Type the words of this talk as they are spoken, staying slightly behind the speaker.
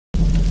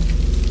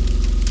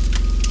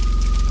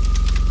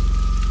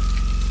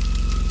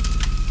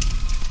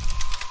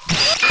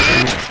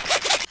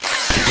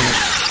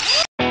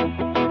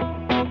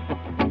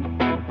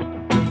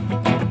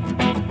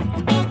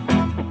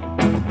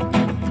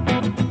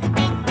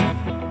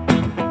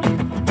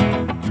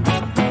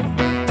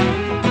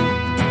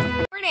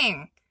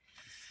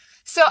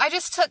So I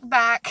just took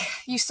back,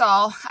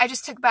 I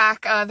just took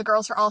back The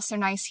Girls Are All So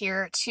Nice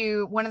Here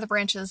to one of the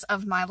branches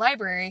of my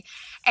library,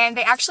 and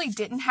they actually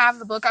didn't have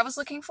the book I was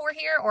looking for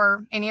here,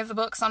 or any of the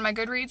books on my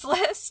Goodreads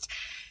list.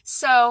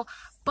 So,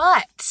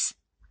 but,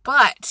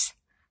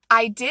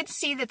 I did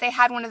see that they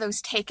had one of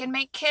those take and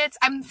make kits.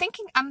 I'm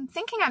thinking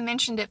I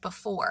mentioned it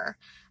before.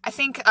 I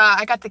think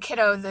I got the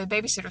kiddo, the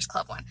Babysitters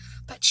Club one.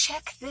 But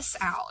check this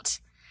out.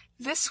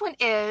 This one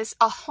is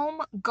a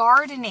home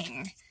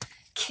gardening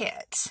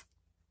kit.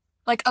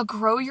 Like a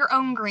grow your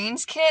own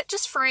greens kit,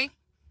 just free.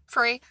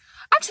 I'm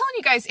telling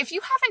you guys, if you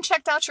haven't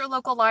checked out your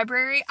local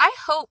library, I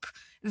hope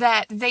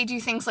that they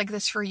do things like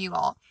this for you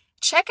all.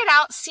 Check it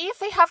out, see if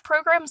they have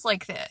programs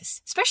like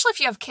this, especially if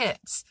you have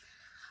kids.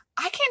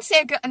 I can't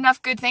say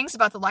enough good things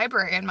about the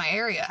library in my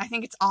area. I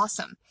think it's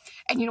awesome.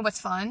 And you know what's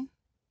fun?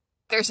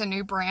 There's a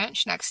new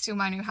branch next to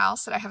my new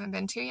house that I haven't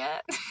been to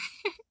yet.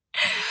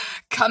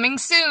 Coming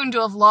soon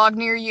to a vlog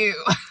near you.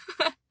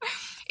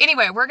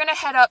 Anyway, we're going to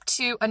head up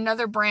to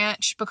another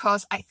branch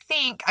because I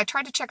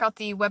tried to check out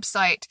the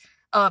website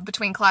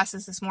between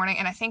classes this morning,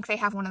 and I think they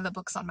have one of the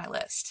books on my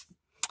list.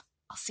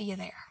 I'll see you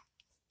there.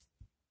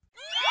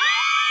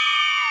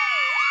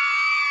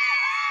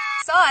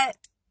 Saw it.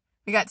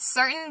 We got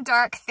Certain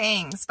Dark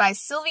Things by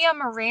Silvia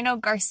Moreno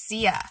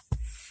Garcia.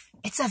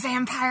 It's a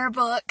vampire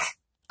book.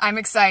 I'm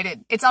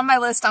excited. It's on my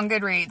list on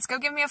Goodreads. Go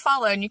give me a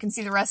follow and you can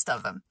see the rest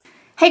of them.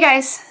 Hey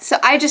guys, so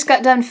I just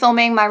got done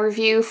filming my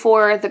review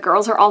for The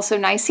Girls Are All So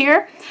Nice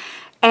Here,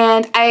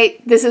 and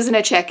this isn't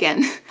a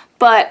check-in,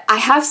 but I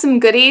have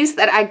some goodies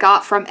that I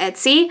got from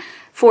Etsy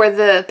for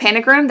the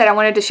panic room that I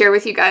wanted to share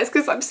with you guys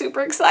because I'm super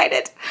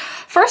excited.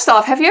 First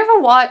off, have you ever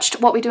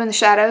watched What We Do in the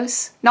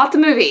Shadows? Not the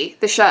movie,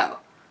 the show.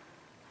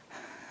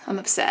 I'm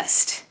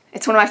obsessed.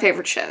 It's one of my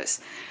favorite shows.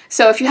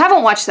 So if you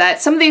haven't watched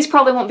that, some of these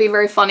probably won't be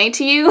very funny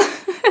to you,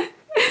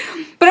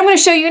 but I'm going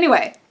to show you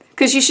anyway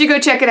because you should go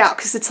check it out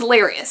because it's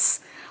hilarious.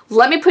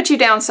 Let me put you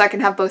down so I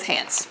can have both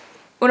hands.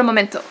 Un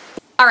momento.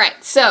 All right,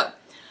 so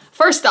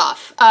first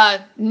off,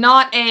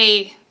 not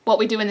a What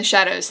We Do in the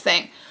Shadows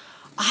thing.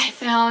 I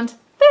found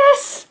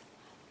this.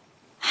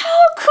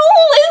 How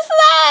cool is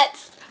that?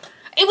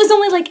 It was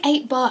only like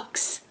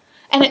 $8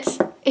 and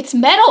it's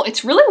metal.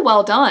 It's really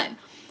well done.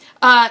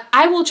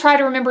 I will try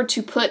to remember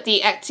to put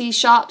the Etsy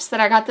shops that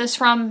I got this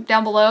from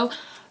down below.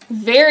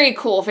 Very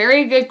cool,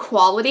 very good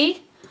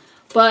quality.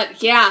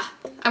 But yeah,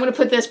 I'm gonna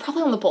put this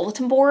probably on the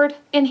bulletin board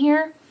in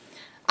here.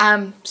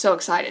 I'm so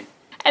excited.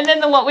 And then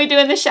the What We Do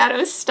in the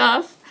Shadows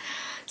stuff.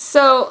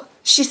 So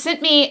she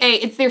sent me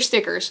they're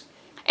stickers.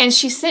 And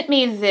she sent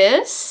me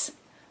this,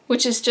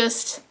 which is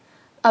just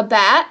a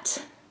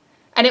bat.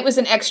 And it was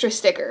an extra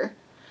sticker.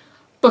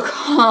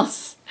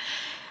 Because,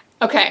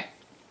 okay,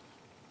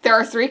 there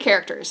are 3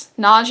 characters.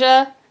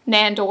 Naja,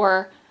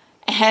 Nandor,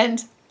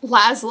 and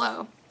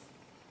Laszlo.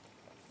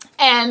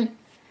 And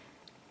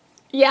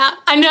yeah,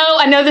 I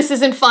know this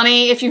isn't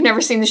funny if you've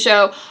never seen the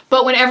show,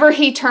 but whenever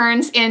he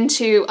turns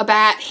into a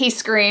bat, he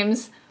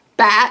screams,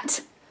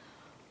 "Bat,"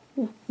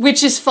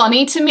 which is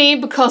funny to me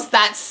because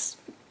that's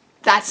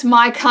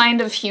my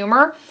kind of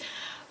humor.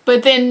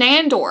 But then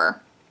Nandor,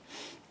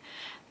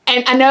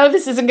 and I know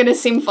this isn't gonna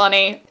seem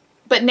funny,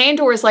 but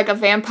Nandor is like a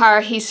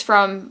vampire. He's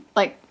from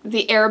like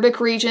the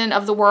Arabic region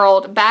of the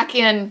world back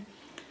in,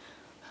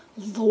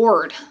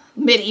 Lord,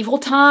 medieval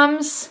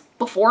times,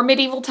 before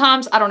medieval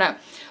times, I don't know.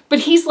 But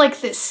he's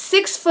like this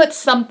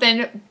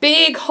 6-foot-something,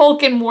 big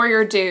hulking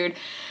warrior dude.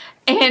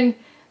 And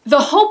the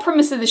whole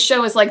premise of the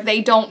show is like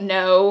they don't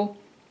know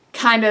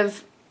kind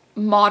of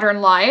modern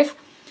life.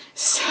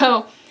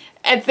 So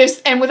at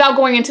this, and without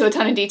going into a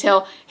ton of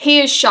detail, he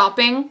is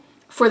shopping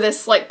for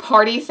this like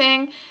party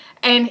thing.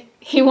 And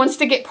he wants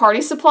to get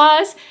party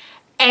supplies.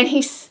 And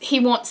he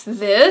wants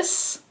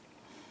this.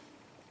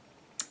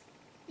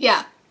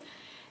 Yeah.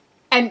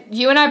 And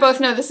you and I both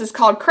know this is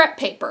called crepe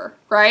paper,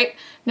 right?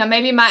 Now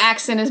maybe my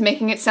accent is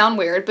making it sound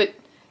weird, but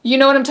you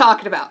know what I'm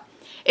talking about.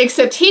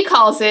 Except he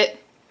calls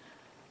it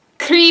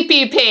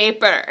creepy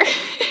paper.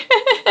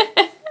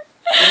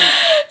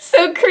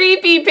 So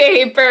creepy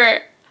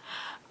paper.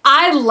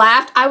 I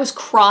laughed. I was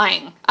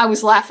crying. I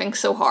was laughing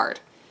so hard.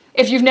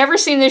 If you've never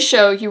seen this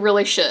show, you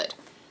really should.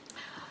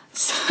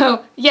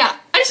 So yeah,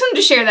 I just wanted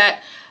to share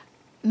that.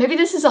 Maybe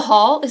this is a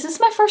haul. Is this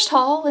my first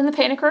haul in the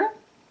panic room?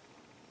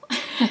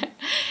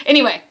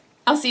 Anyway,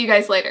 I'll see you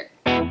guys later.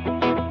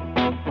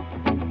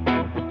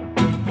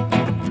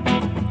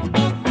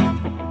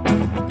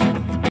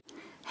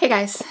 Hey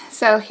guys,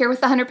 so here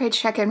with the 100-page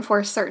check-in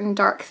for Certain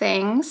Dark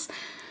Things.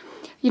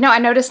 You know, I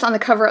noticed on the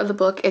cover of the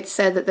book it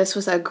said that this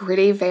was a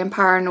gritty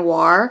vampire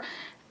noir,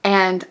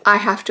 and I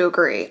have to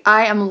agree.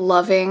 I am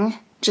loving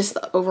just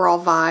the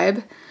overall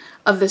vibe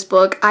of this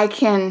book. I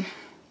can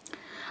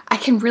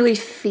really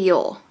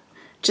feel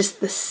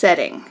just the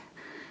setting.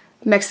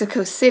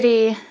 Mexico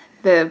City,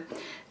 the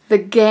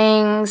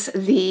gangs,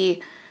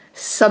 the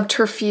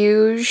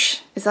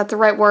subterfuge. Is that the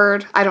right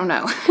word? I don't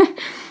know.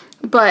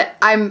 But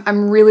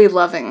I'm really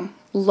loving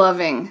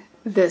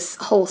this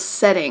whole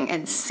setting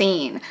and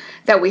scene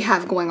that we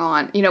have going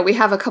on. You know, we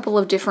have a couple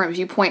of different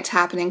viewpoints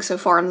happening so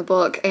far in the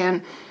book,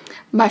 and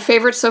my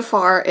favorite so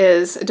far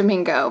is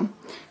Domingo.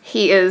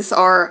 He is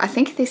our, I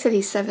think they said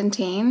he's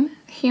 17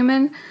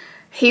 human.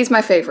 He's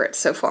my favorite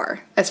so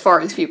far as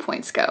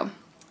viewpoints go.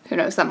 Who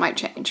knows, that might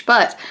change.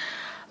 But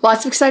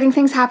lots of exciting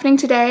things happening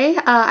today.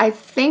 I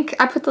think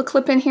I put the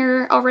clip in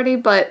here already,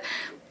 but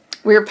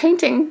we're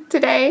painting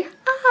today.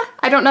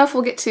 I don't know if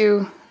we'll get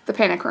to the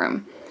panic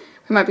room.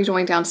 We might be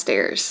going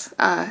downstairs.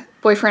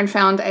 Boyfriend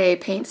found a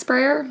paint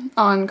sprayer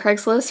on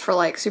Craigslist for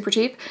like super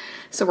cheap,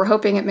 so we're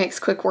hoping it makes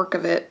quick work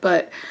of it,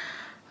 but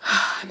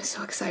I'm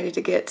so excited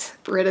to get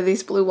rid of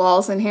these blue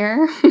walls in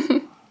here.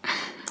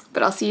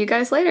 But I'll see you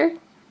guys later.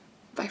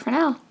 Bye for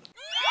now.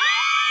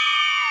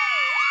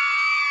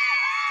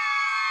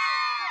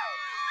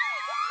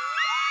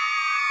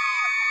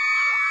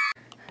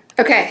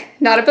 Okay,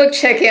 not a book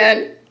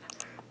check-in,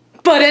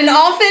 but an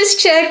office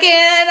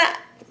check-in.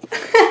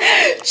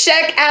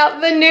 Check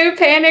out the new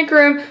panic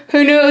room.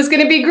 Who knew it was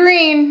gonna be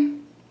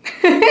green?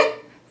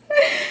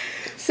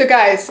 So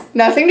guys,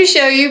 nothing to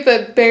show you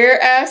but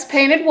bare ass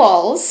painted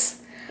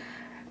walls.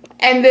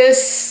 And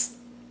this,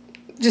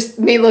 just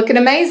me looking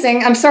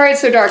amazing. I'm sorry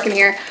it's so dark in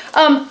here.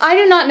 I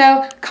do not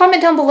know.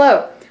 Comment down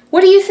below.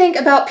 What do you think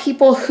about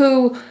people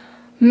who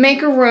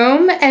make a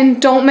room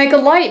and don't make a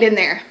light in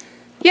there?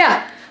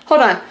 Yeah,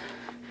 hold on.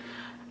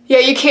 Yeah,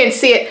 you can't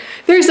see it.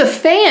 There's a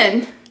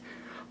fan,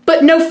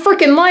 but no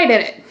freaking light in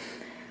it.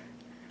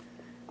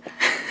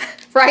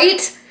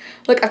 Right?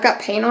 Look, I've got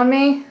paint on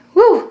me.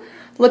 Woo!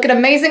 Looking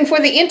amazing for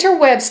the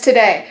interwebs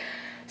today.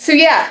 So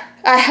yeah,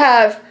 I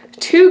have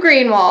 2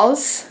 green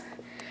walls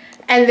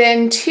and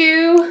then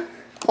 2,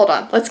 hold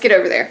on, let's get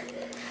over there.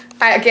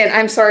 Again,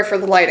 I'm sorry for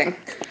the lighting.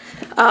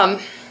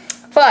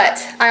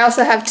 But I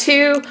also have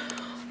 2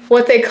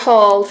 what they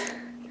called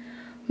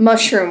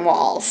mushroom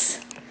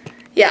walls.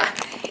 Yeah,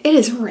 it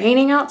is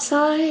raining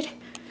outside.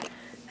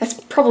 That's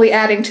probably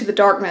adding to the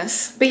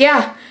darkness. But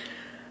yeah,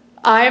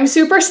 I am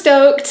super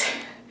stoked.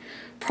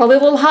 Probably a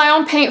little high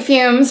on paint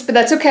fumes, but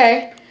that's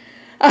okay.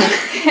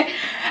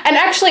 And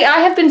actually, I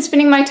have been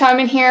spending my time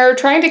in here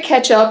trying to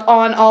catch up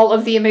on all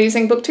of the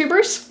amazing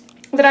booktubers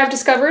that I've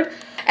discovered.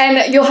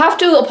 And you'll have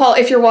to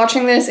apologize if you're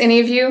watching this, any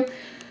of you,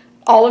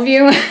 all of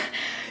you,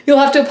 you'll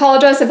have to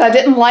apologize if I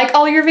didn't like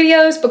all your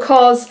videos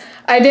because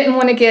I didn't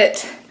want to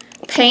get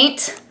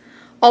paint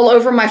all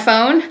over my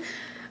phone.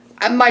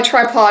 My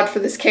tripod for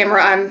this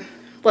camera I'm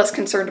less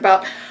concerned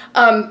about.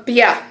 But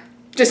yeah,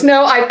 just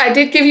know I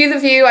did give you the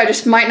view. I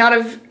just might not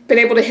have been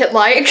able to hit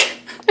like.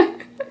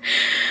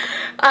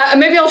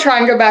 Maybe I'll try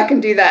and go back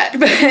and do that.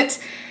 But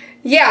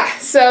yeah,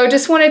 so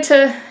just wanted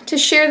to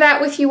share that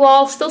with you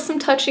all. Still some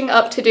touching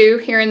up to do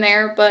here and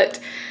there,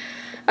 but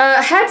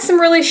had some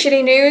really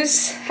shitty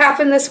news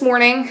happen this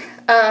morning.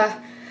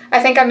 I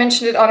think I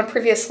mentioned it on a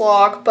previous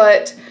vlog,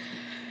 but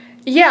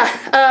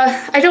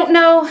yeah, I don't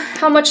know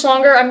how much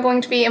longer I'm going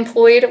to be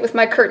employed with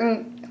my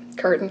current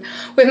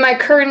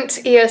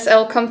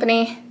ESL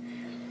company.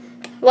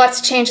 Lots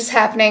of changes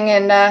happening,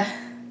 and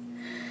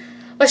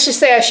let's just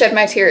say I shed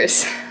my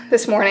tears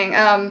this morning.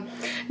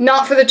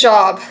 Not for the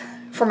job,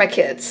 for my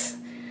kids.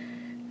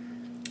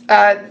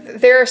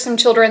 There are some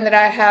children that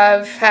I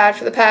have had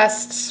for the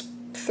past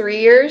 3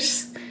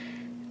 years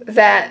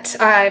that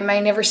I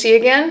may never see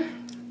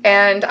again,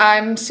 and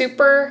I'm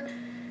super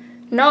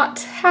not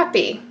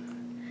happy.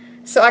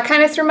 So I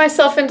kind of threw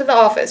myself into the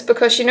office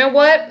because you know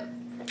what?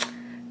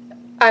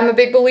 I'm a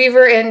big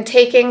believer in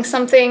taking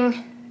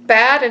something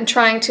bad and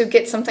trying to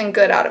get something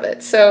good out of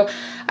it. So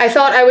I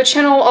thought I would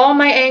channel all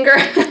my anger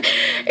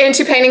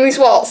into painting these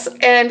walls,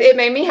 and it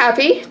made me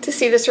happy to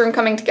see this room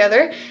coming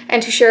together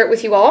and to share it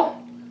with you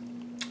all.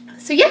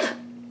 So yeah,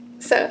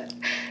 so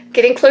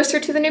getting closer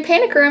to the new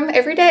panic room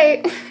every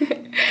day.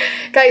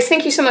 Guys,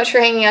 thank you so much for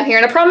hanging out here,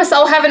 and I promise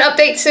I'll have an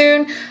update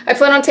soon. I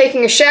plan on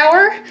taking a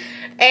shower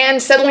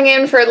and settling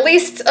in for at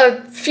least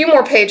a few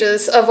more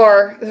pages of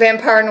our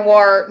vampire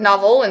noir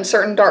novel and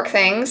Certain Dark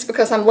Things,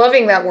 because I'm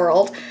loving that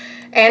world.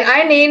 And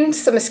I need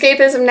some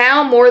escapism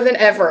now more than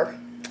ever.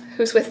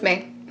 Who's with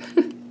me?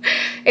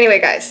 Anyway,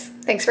 guys,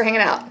 thanks for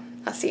hanging out.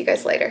 I'll see you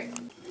guys later.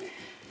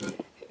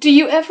 Do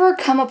you ever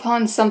come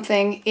upon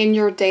something in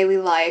your daily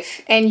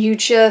life and you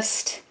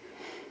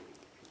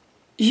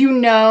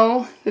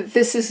know that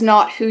this is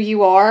not who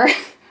you are?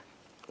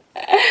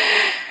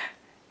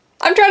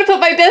 I'm trying to put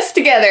my desk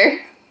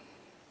together.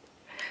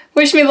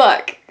 Wish me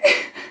luck.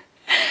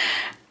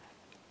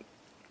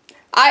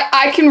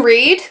 I can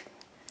read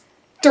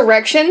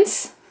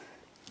directions,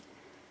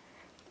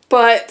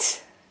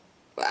 but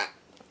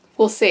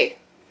we'll see.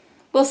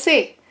 We'll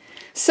see.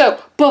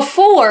 So,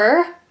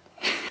 before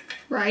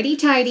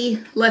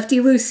righty-tighty,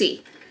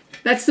 lefty-loosey.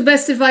 That's the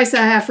best advice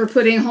I have for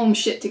putting home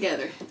shit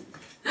together.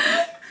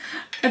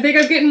 I think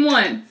I'm getting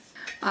one.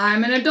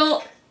 I'm an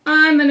adult.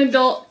 I'm an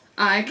adult.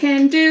 I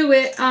can do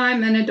it.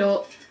 I'm an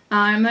adult.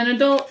 I'm an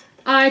adult.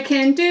 I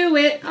can do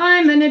it.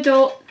 I'm an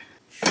adult.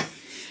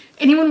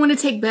 Anyone want to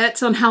take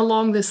bets on how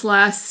long this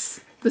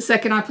lasts the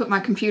second I put my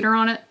computer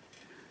on it?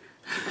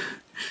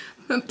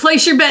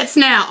 Place your bets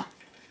now.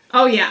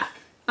 Oh yeah.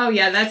 Oh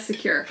yeah, that's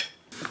secure.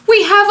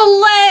 We have a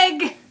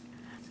leg!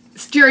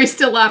 This jury's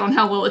still out on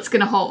how well it's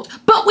gonna hold.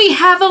 But we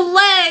have a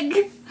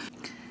leg!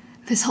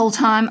 This whole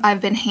time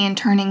I've been hand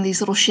turning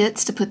these little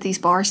shits to put these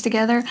bars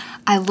together.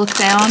 I look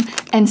down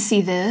and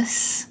see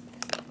this.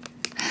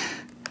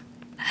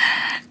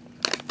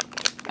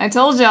 I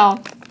told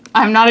y'all,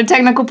 I'm not a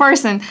technical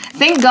person.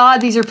 Thank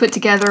God these are put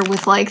together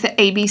with like the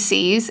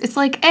ABCs. It's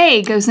like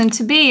A goes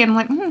into B, and I'm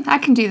like, I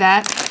can do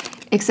that.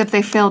 Except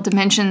they failed to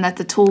mention that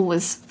the tool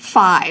was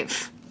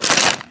 5.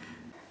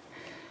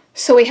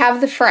 So we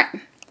have the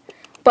frame,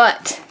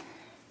 but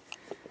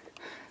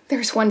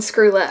there's one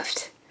screw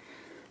left.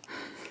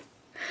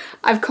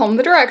 I've combed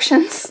the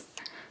directions.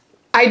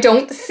 I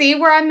don't see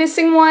where I'm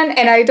missing one,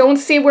 and I don't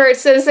see where it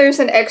says there's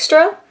an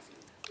extra.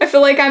 I feel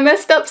like I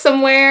messed up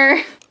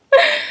somewhere.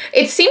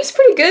 It seems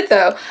pretty good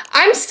though.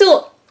 I'm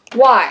still,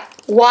 why?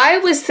 Why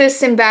was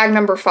this in bag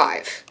number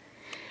 5?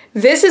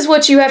 This is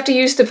what you have to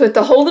use to put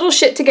the whole little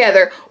shit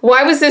together.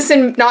 Why was this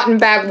not in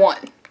bag 1?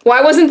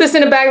 Why wasn't this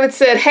in a bag that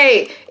said,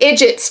 hey,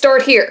 Idjit,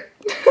 start here?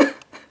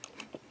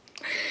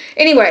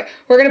 Anyway,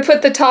 we're gonna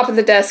put the top of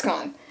the desk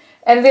on.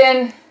 And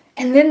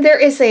then there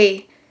is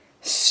a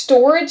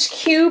storage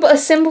cube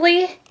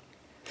assembly,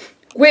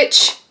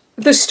 which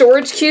the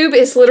storage cube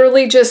is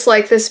literally just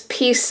like this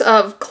piece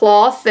of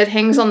cloth that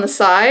hangs on the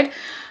side.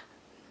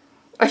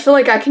 I feel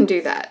like I can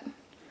do that.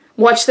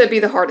 Watch that be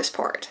the hardest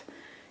part.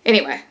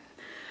 Anyway.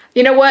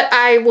 You know what?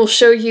 I will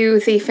show you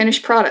the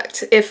finished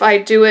product if I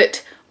do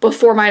it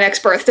before my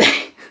next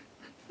birthday.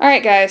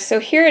 Alright guys, so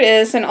here it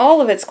is in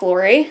all of its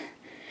glory.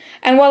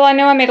 And while I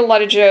know I made a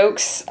lot of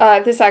jokes,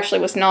 this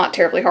actually was not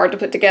terribly hard to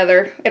put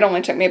together. It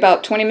only took me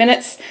about 20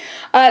 minutes.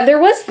 There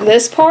was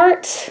this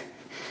part,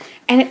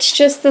 and it's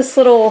just this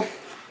little,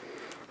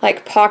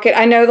 like, pocket.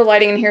 I know the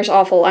lighting in here is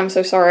awful, I'm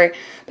so sorry.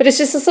 But it's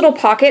just this little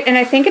pocket, and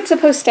I think it's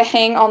supposed to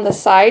hang on the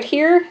side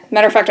here.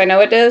 Matter of fact, I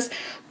know it does.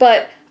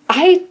 But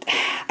I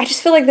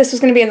just feel like this was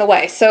going to be in the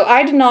way, so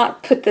I did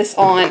not put this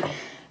on.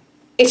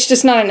 It's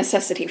just not a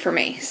necessity for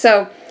me.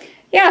 So,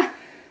 yeah,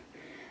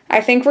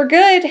 I think we're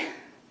good.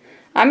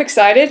 I'm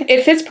excited.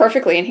 It fits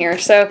perfectly in here,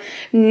 so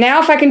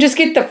now if I can just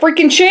get the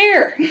freaking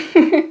chair.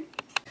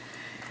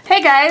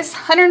 Hey guys,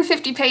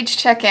 150-page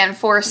check-in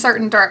for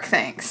Certain Dark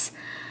Things.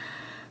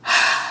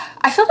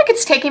 I feel like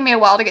it's taking me a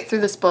while to get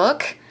through this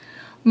book,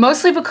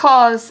 mostly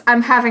because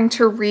I'm having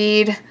to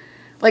read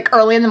like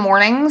early in the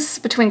mornings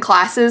between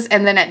classes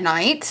and then at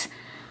night,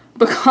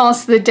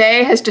 because the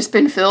day has just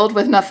been filled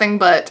with nothing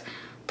but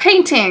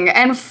painting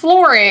and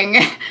flooring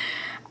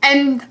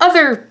and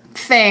other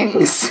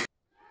things.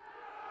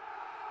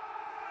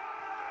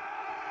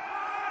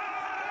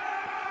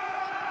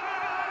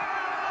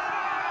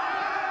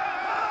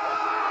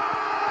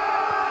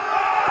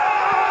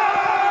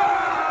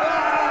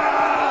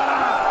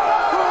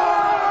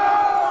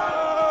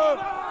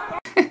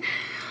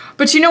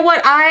 But you know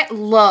what? I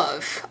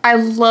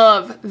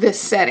love this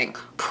setting.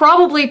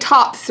 Probably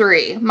top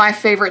 3 my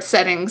favorite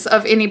settings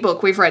of any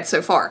book we've read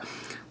so far.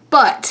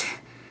 But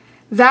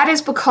that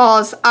is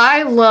because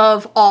I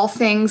love all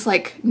things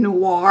like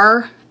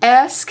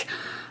noir-esque.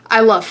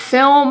 I love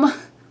film,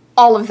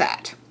 all of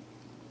that.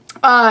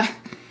 I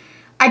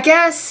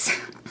guess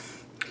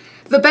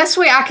the best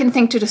way I can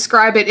think to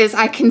describe it is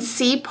I can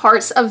see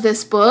parts of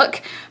this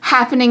book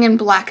happening in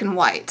black and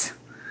white.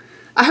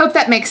 I hope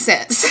that makes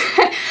sense.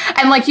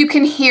 And like you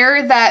can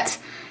hear that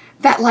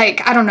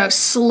like, I don't know,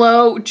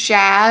 slow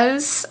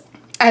jazz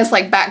as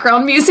like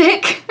background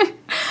music.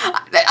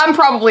 I'm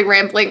probably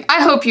rambling.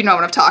 I hope you know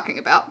what I'm talking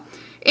about.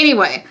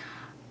 Anyway,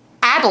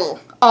 Adele,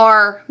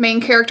 our main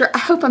character, I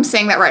hope I'm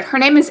saying that right. Her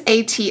name is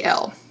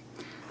ATL.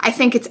 I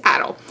think it's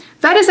Adele.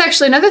 That is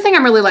actually another thing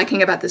I'm really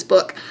liking about this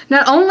book.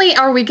 Not only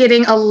are we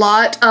getting a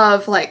lot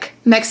of like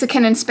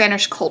Mexican and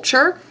Spanish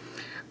culture,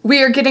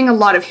 we are getting a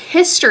lot of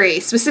history,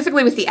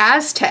 specifically with the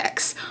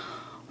Aztecs,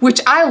 which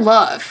I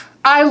love.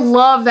 I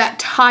love that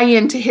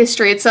tie-in to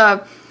history. It's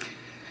a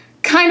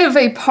kind of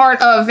a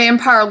part of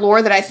vampire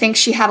lore that I think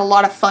she had a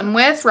lot of fun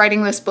with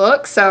writing this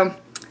book, so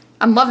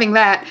I'm loving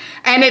that.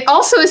 And it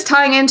also is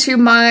tying into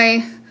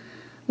my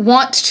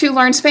want to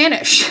learn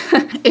Spanish.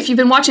 If you've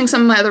been watching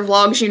some of my other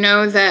vlogs, you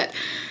know that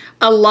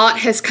a lot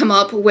has come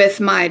up with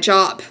my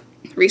job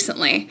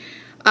recently,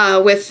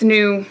 with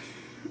new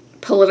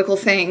political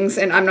things,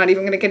 and I'm not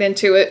even going to get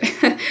into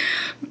it.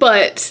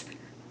 But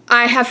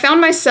I have found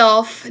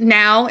myself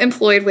now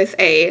employed with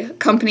a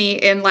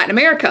company in Latin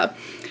America,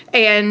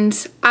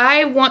 and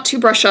I want to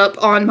brush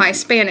up on my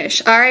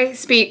Spanish. I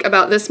speak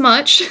about this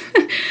much,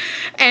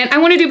 and I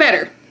want to do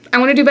better. I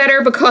want to do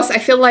better because I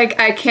feel like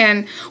I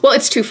can, well,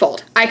 it's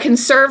twofold. I can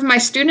serve my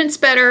students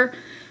better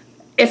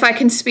if I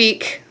can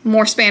speak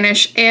more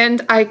Spanish,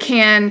 and I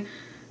can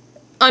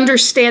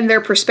understand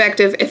their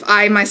perspective if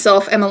I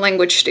myself am a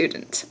language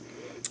student.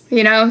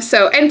 You know,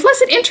 so, and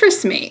plus it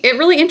interests me. It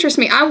really interests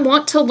me. I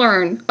want to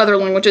learn other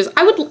languages.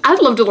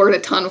 I'd love to learn a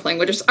ton of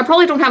languages. I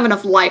probably don't have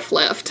enough life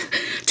left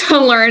to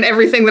learn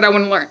everything that I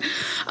want to learn.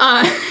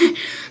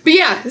 But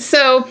yeah,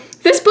 so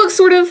this book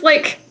sort of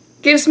like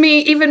gives me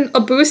even a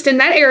boost in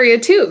that area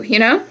too, you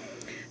know?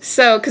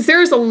 So, because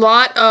there's a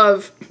lot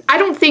of, I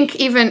don't think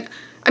even,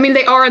 I mean,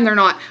 they are and they're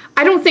not.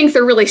 I don't think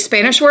they're really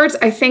Spanish words.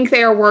 I think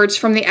they are words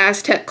from the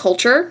Aztec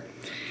culture.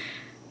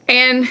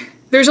 And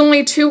there's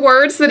only 2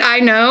 words that I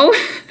know.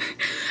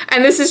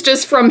 And this is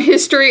just from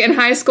history in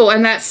high school,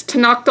 and that's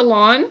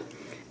Tenochtitlan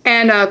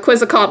and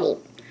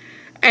Quetzalcoatl.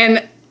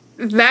 And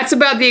that's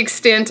about the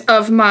extent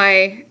of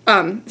my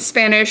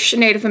Spanish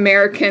Native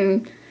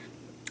American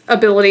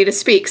ability to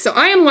speak. So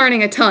I am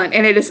learning a ton,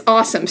 and it is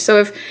awesome.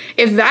 So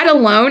if that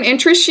alone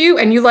interests you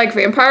and you like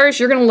vampires,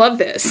 you're gonna love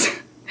this.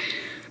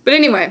 But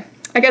anyway,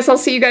 I guess I'll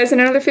see you guys in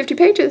another 50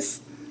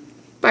 pages.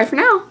 Bye for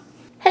now.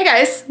 Hey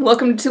guys,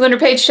 welcome to 200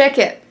 Page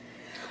Check-In.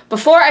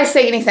 Before I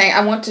say anything,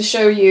 I want to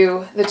show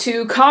you the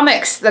 2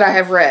 comics that I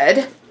have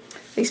read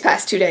these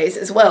past 2 days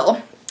as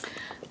well.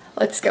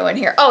 Let's go in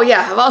here. Oh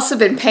yeah, I've also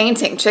been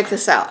painting. Check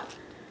this out.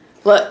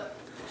 Look,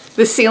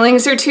 the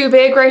ceilings are too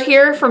big right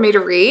here for me to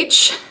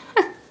reach.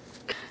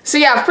 So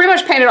yeah, I've pretty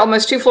much painted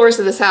almost 2 floors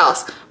of this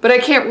house, but I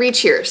can't reach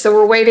here. So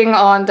we're waiting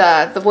on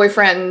the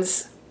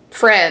boyfriend's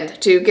friend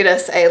to get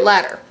us a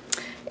ladder.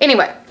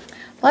 Anyway,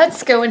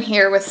 let's go in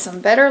here with some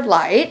better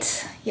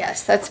light.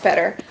 Yes, that's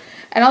better.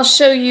 And I'll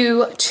show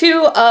you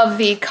 2 of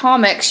the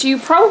comics. You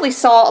probably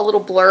saw a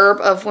little blurb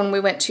of when we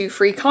went to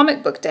Free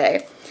Comic Book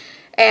Day.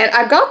 And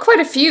I got quite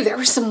a few. There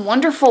were some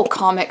wonderful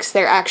comics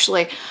there,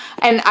 actually.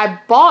 And I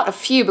bought a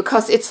few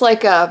because it's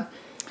like a,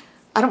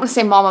 I don't want to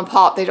say mom and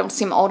pop. They don't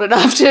seem old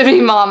enough to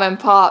be mom and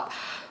pop.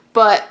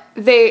 But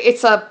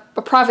it's a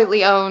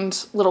privately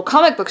owned little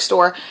comic book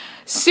store.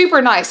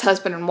 Super nice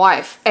husband and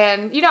wife.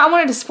 And, you know, I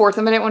wanted to support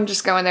them. I didn't want to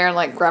just go in there and,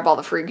 like, grab all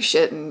the free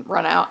shit and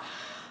run out.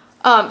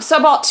 So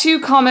I bought 2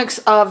 comics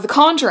of The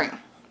Conjuring,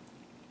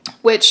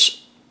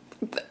 which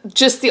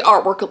just the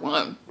artwork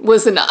alone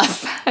was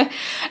enough.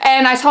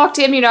 And I talked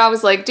to him, you know, I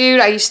was like,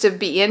 dude, I used to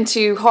be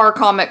into horror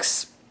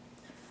comics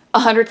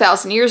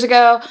 100,000 years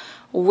ago.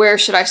 Where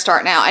should I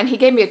start now? And he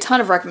gave me a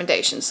ton of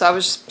recommendations, so I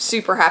was just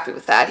super happy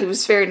with that. He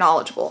was very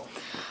knowledgeable.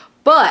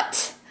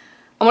 But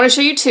I want to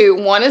show you 2.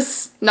 One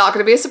is not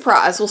going to be a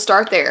surprise. We'll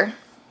start there.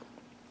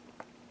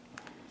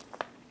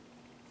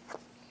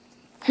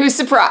 Who's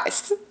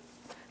surprised?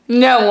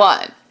 No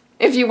one.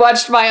 If you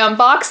watched my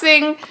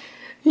unboxing,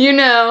 you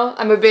know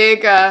I'm a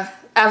big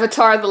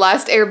Avatar: The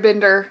Last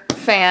Airbender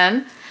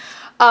fan.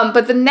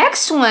 But the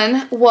next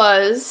one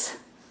was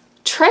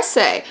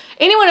Tresse.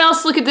 Anyone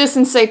else look at this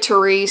and say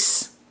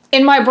Therese?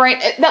 In my brain,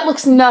 that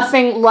looks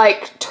nothing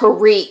like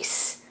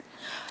Therese.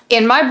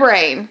 In my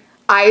brain,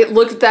 I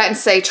look at that and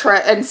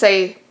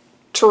say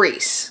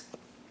Therese.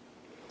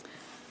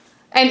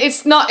 And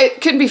it's not,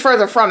 it couldn't be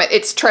further from it.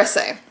 It's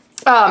Tresse.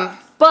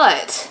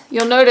 But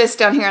you'll notice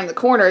down here in the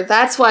corner,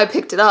 that's why I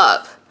picked it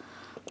up.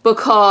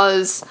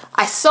 Because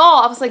I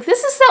was like,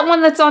 this is that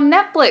one that's on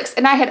Netflix.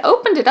 And I had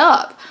opened it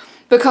up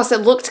because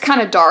it looked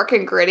kind of dark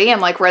and gritty and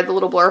like read the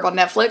little blurb on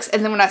Netflix.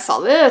 And then when I saw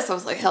this, I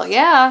was like, hell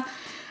yeah.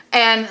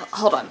 And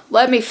hold on,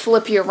 let me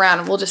flip you around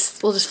and we'll just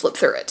flip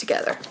through it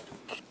together.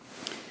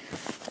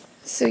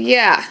 So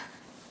yeah,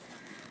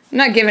 I'm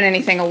not giving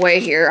anything away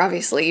here.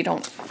 Obviously you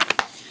don't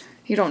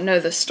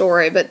know the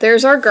story, but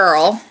there's our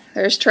girl.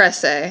 There's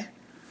Tresse.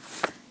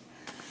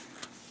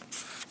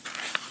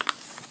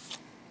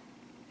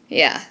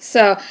 Yeah,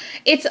 so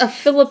it's a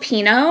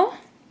Filipino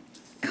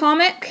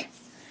comic.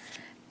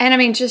 And I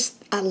mean, just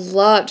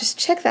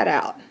check that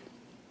out.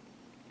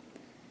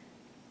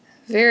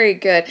 Very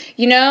good.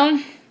 You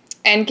know,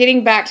 and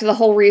getting back to the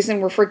whole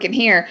reason we're freaking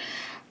here,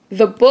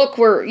 the book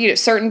where, you know,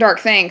 Certain Dark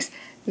Things,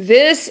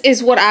 this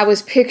is what I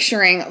was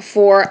picturing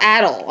for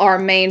Adel, our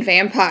main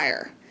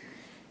vampire.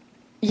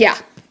 Yeah,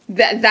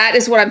 that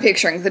is what I'm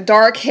picturing. The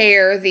dark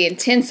hair, the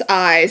intense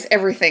eyes,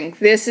 everything.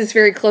 This is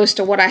very close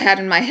to what I had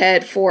in my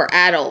head for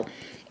Adel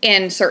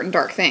in Certain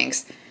Dark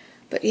Things.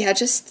 But yeah,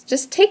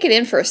 just take it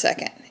in for a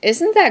second.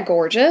 Isn't that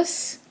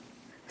gorgeous?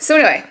 So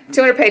anyway,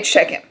 200 page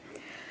check-in.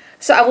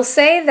 So I will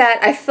say that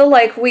I feel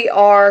like we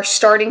are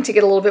starting to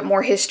get a little bit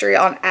more history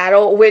on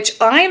Adel, which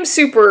I am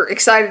super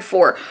excited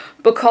for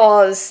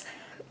because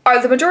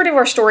the majority of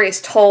our story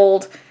is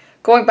told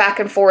going back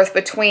and forth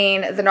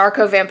between the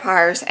narco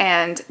vampires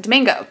and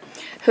Domingo,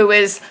 who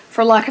is,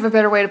 for lack of a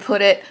better way to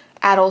put it,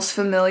 Adel's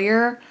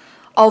familiar.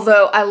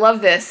 Although I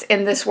love this,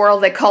 in this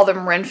world they call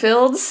them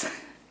Renfields.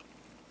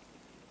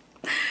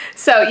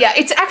 So yeah,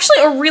 it's actually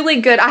a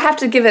really good, I have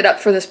to give it up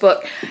for this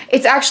book.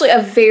 It's actually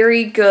a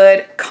very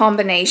good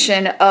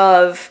combination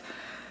of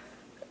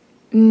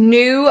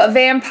new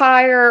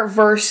vampire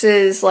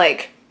versus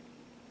like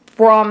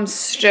Bram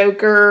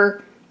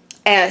Stoker-esque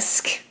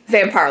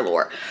vampire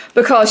lore.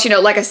 Because, you know,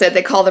 like I said,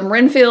 they call them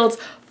Renfields,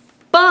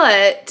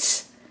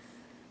 but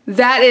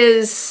that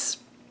is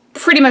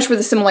pretty much where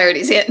the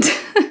similarities end.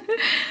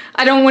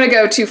 I don't want to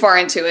go too far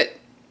into it.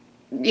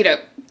 You know,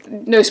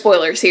 no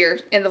spoilers here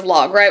in the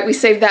vlog, right? We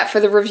saved that for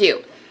the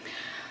review.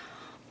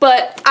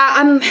 But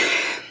I'm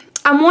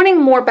wanting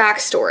more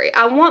backstory.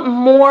 I want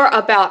more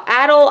about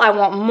Adel. I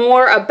want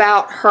more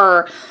about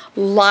her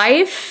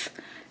life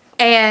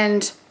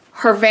and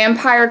her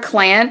vampire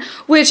clan,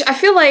 which I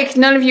feel like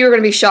none of you are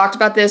going to be shocked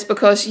about this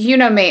because you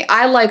know me,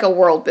 I like a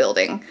world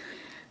building.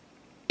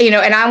 You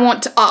know, and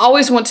I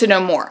always want to know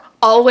more.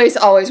 Always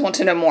want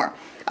to know more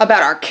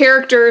about our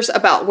characters,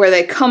 about where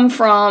they come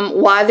from,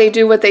 why they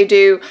do what they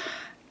do.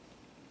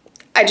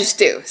 I just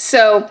do.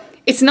 So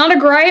it's not a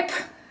gripe.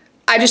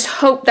 I just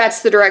hope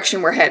that's the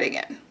direction we're heading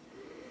in.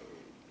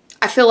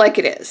 I feel like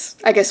it is.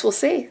 I guess we'll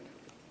see.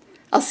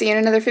 I'll see you in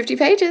another 50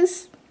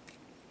 pages.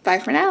 Bye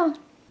for now.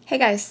 Hey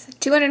guys,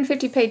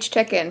 250 page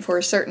check-in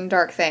for Certain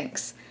Dark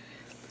Things.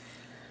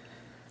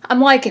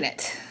 I'm liking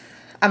it.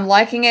 I'm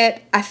liking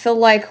it. I feel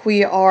like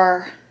we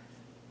are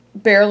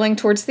barreling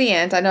towards the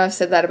end. I know I've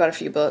said that about a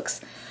few books.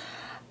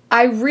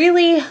 I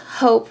really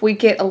hope we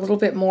get a little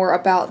bit more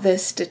about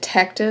this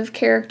detective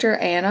character,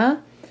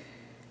 Anna.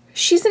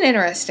 She's an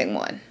interesting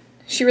one.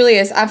 She really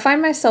is. I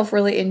find myself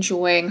really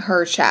enjoying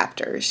her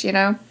chapters, you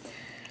know?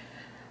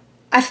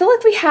 I feel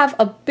like we have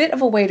a bit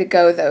of a way to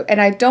go, though, and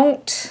I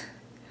don't...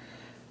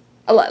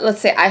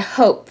 Let's say I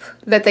hope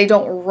that they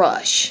don't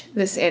rush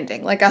this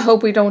ending. Like, I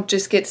hope we don't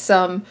just get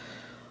some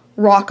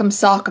rock'em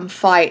sock'em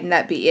fight and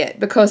that be it,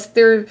 because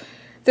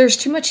there's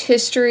too much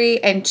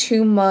history and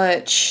too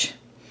much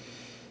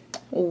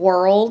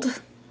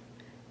world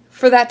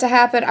for that to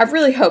happen. I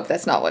really hope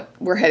that's not what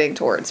we're heading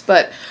towards,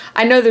 but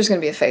I know there's going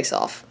to be a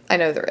face-off. I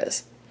know there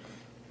is.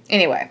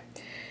 Anyway,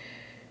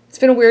 it's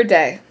been a weird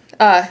day.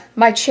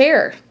 My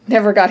chair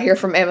never got here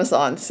from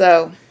Amazon,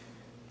 so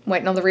I'm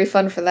waiting on the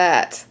refund for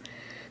that.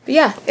 But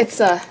yeah,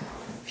 it's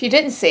if you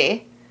didn't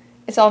see,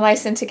 it's all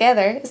nice and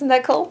together. Isn't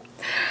that cool?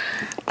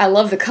 I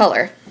love the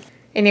color.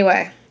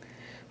 Anyway,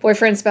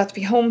 boyfriend's about to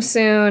be home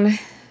soon.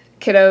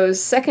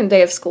 Kiddo's second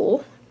day of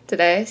school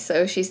today,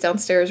 so she's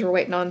downstairs. We're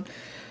waiting on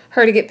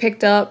her to get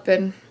picked up,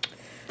 and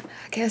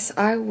I guess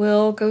I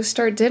will go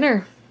start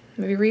dinner.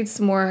 Maybe read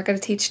some more. I gotta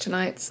teach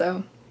tonight,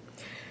 so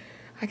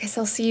I guess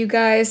I'll see you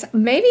guys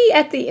maybe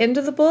at the end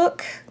of the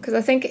book, because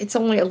I think it's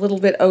only a little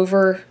bit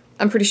over,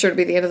 I'm pretty sure it'll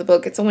be the end of the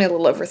book. It's only a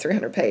little over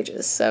 300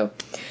 pages, so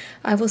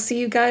I will see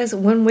you guys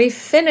when we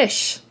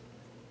finish.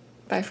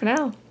 Bye for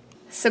now.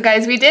 So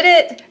guys, we did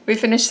it. We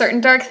finished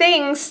Certain Dark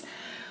Things.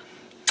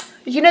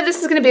 You know,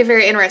 this is going to be a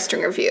very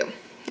interesting review,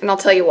 and I'll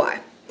tell you why.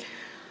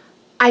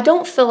 I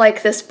don't feel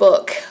like this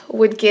book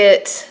would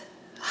get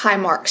high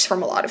marks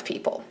from a lot of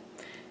people.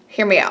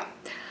 Hear me out.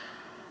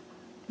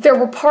 There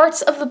were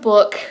parts of the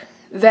book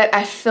that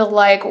I feel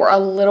like were a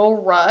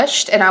little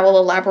rushed, and I will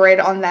elaborate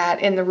on that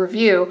in the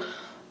review,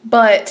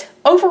 but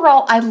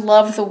overall, I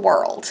love the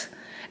world.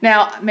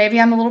 Now, maybe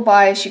I'm a little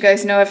biased. You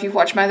guys know if you've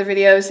watched my other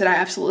videos that I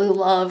absolutely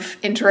love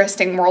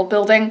interesting world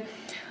building.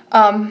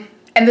 And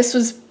this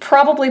was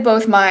probably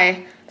both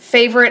my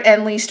favorite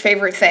and least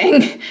favorite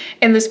thing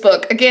in this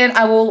book. Again,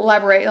 I will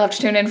elaborate. You'll have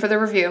to tune in for the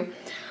review.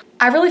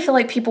 I really feel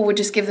like people would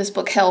just give this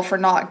book hell for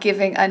not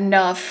giving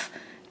enough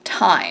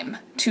time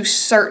to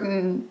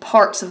certain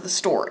parts of the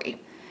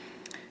story.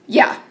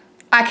 Yeah,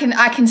 I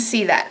can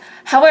see that.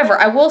 However,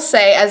 I will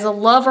say, as a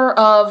lover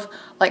of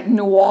like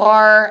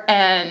noir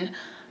and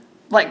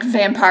like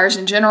vampires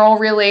in general,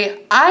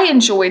 really, I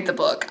enjoyed the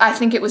book. I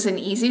think it was an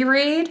easy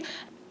read,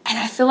 and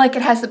I feel like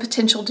it has the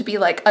potential to be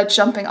like a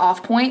jumping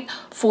off point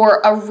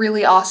for a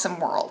really awesome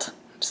world.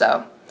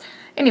 So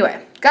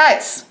anyway,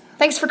 guys,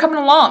 thanks for coming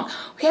along.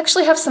 We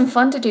actually have some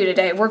fun to do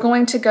today. We're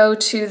going to go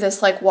to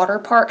this like water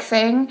park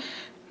thing,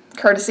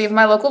 courtesy of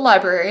my local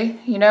library.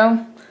 You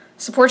know,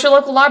 support your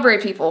local library,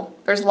 people.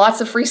 There's lots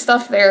of free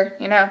stuff there.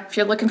 You know, if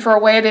you're looking for a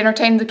way to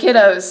entertain the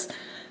kiddos,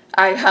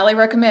 I highly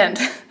recommend.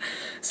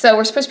 So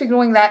we're supposed to be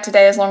doing that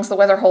today as long as the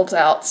weather holds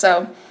out.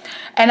 So,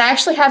 and I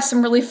actually have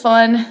some really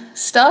fun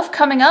stuff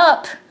coming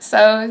up,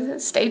 so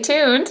stay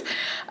tuned.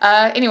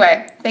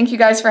 Anyway, thank you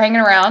guys for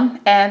hanging around,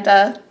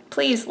 and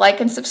please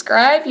like and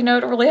subscribe. You know,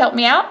 it'll really help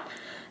me out.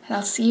 And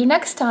I'll see you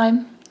next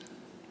time.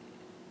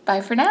 Bye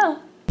for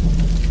now.